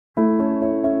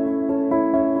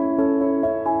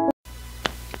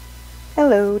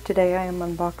Hello, today I am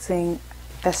unboxing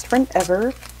Best Friend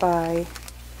Ever by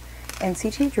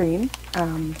NCT Dream.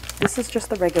 This is just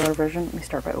the regular version. Let me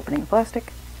start by opening the plastic.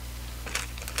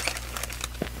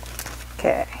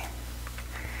 Okay.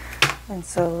 And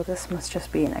so this must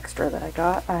just be an extra that I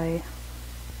got.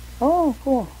 Oh,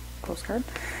 cool. Postcard.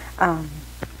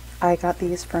 I got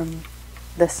these from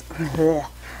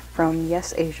from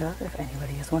Yes Asia, if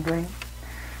anybody is wondering.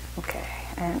 Okay,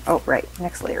 and oh right,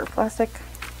 next layer of plastic.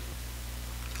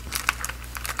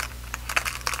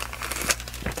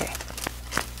 Okay.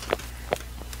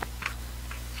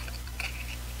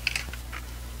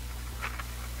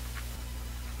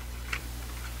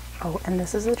 Oh, and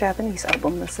this is a Japanese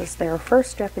album. This is their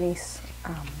first Japanese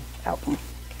album.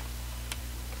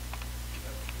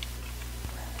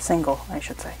 Single, I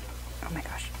should say. Oh my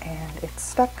gosh. And it's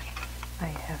stuck. I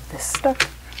have this stuck.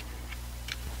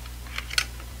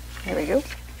 There we go.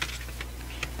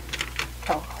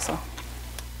 Oh, also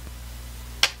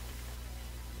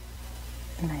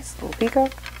a nice little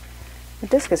peacock. The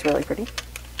disc is really pretty.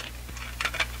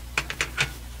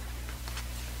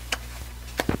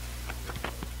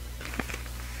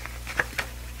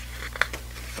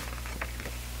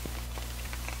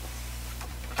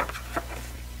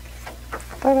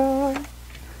 Ta-da!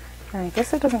 I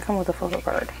guess it doesn't come with a photo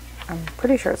card. I'm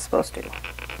pretty sure it's supposed to,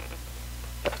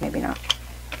 but maybe not.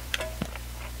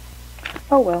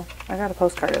 Oh well, I got a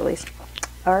postcard at least.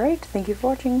 Alright, thank you for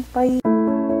watching. Bye!